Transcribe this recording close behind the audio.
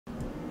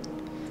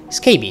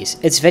Scabies,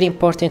 it's very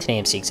important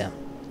in AMC exam.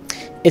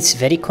 It's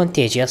very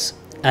contagious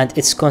and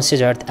it's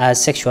considered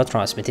as sexual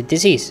transmitted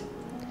disease.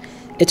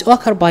 It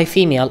occurs by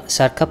female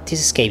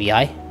Sarcoptes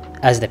scabii,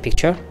 as the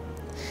picture.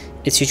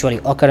 It's usually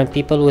occur in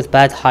people with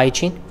bad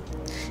hygiene.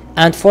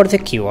 And for the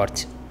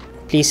keyword,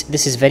 please,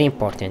 this is very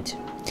important.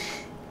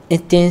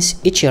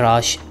 Intense itchy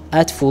rash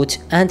at foot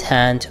and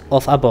hand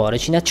of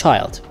aboriginal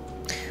child.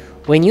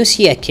 When you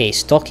see a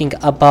case talking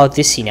about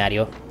this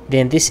scenario,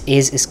 then this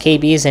is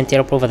scabies and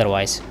proof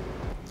otherwise.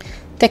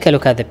 Take a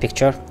look at the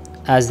picture,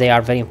 as they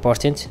are very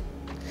important.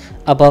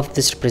 Above,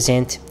 this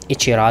represents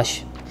itchy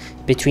rash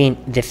between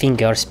the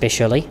finger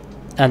especially,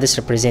 and this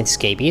represents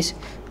scabies.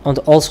 And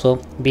also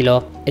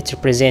below, it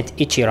represents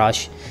itchy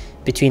rash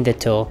between the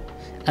toe,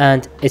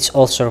 and it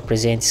also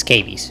represents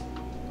scabies.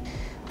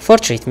 For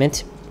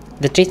treatment,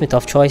 the treatment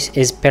of choice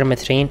is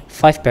permethrin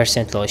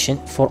 5% lotion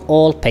for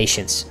all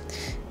patients,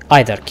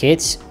 either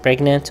kids,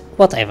 pregnant,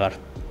 whatever.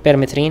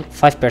 Permethrin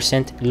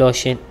 5%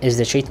 lotion is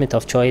the treatment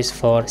of choice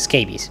for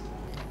scabies.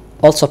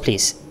 Also,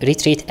 please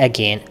retreat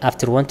again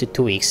after 1 to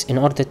 2 weeks in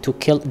order to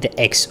kill the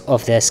eggs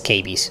of the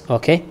scabies,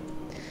 okay?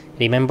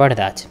 Remember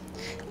that.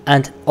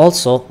 And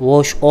also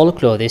wash all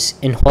clothes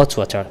in hot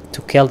water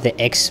to kill the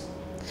eggs.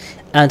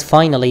 And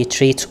finally,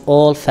 treat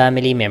all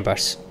family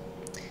members.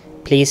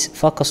 Please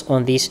focus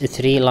on these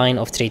 3 lines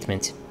of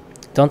treatment.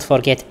 Don't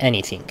forget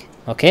anything,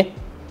 okay?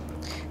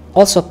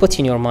 Also put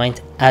in your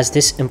mind, as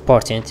this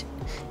important,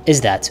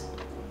 is that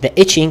the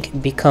itching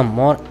become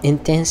more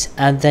intense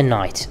at the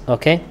night,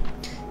 okay?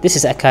 This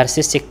is a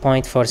characteristic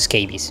point for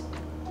scabies.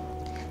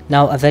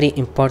 Now, a very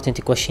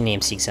important question in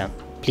AMC exam.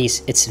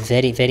 Please, it's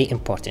very, very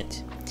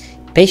important.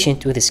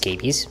 Patient with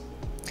scabies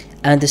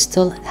and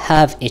still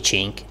have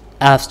itching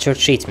after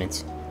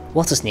treatment.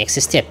 What is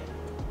next step?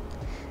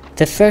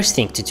 The first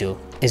thing to do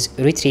is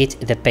retreat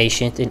the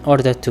patient in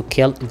order to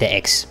kill the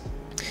eggs.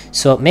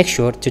 So make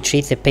sure to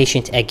treat the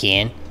patient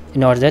again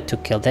in order to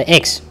kill the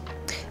eggs.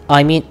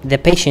 I mean, the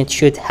patient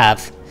should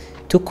have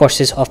 2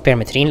 courses of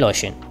permethrin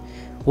lotion,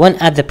 one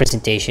at the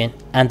presentation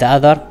and the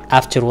other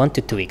after 1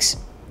 to 2 weeks.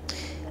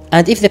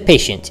 And if the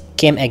patient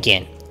came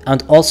again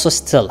and also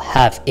still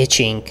have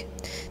itching,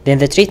 then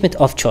the treatment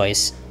of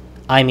choice,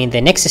 I mean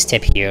the next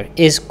step here,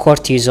 is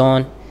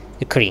cortisone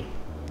cream.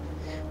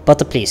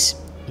 But please,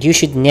 you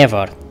should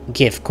never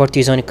give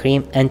cortisone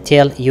cream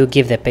until you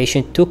give the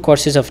patient 2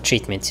 courses of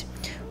treatment,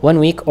 1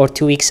 week or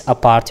 2 weeks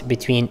apart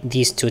between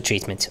these 2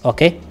 treatments,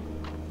 okay?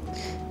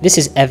 This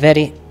is a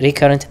very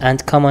recurrent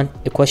and common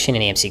question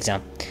in AMC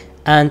exam,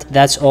 and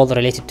that's all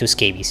related to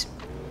scabies.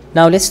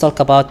 Now let's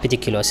talk about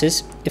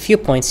pediculosis. A few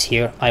points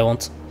here I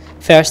want.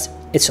 First,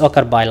 it's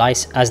occurred by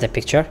lice, as the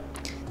picture.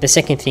 The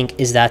second thing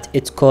is that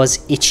it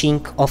causes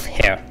itching of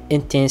hair,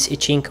 intense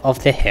itching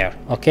of the hair,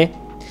 okay?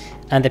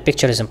 And the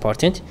picture is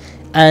important.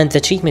 And the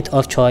treatment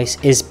of choice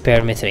is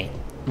permethrin.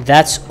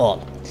 That's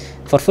all.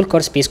 For full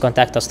course, please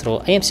contact us through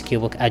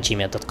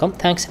amcqbook@gmail.com.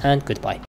 Thanks and goodbye.